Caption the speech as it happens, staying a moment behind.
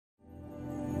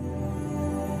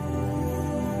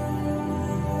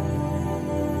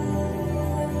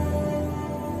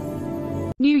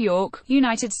New York,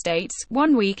 United States,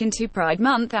 1 week into Pride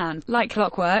Month and, like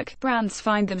clockwork, brands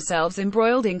find themselves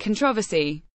embroiled in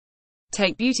controversy.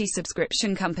 Take beauty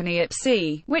subscription company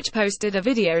Ipsy, which posted a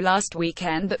video last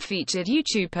weekend that featured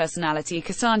YouTube personality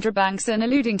Cassandra Bankson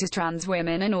alluding to trans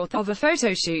women and author of a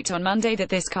photo shoot on Monday that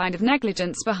this kind of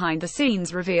negligence behind the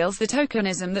scenes reveals the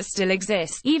tokenism that still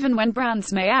exists, even when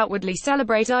brands may outwardly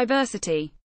celebrate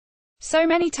diversity. So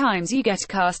many times you get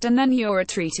cast and then you're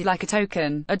treated like a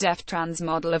token, a deaf trans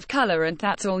model of color, and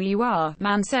that's all you are,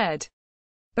 Mann said.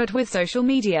 But with social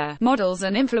media, models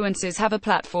and influencers have a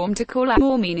platform to call out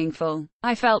more meaningful.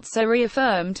 I felt so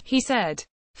reaffirmed, he said.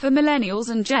 For millennials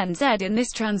and Gen Z in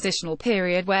this transitional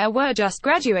period where we're just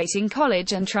graduating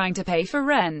college and trying to pay for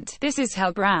rent, this is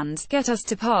how brands get us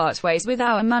to part ways with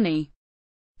our money.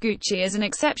 Gucci is an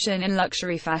exception in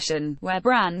luxury fashion, where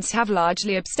brands have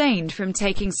largely abstained from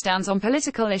taking stands on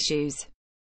political issues.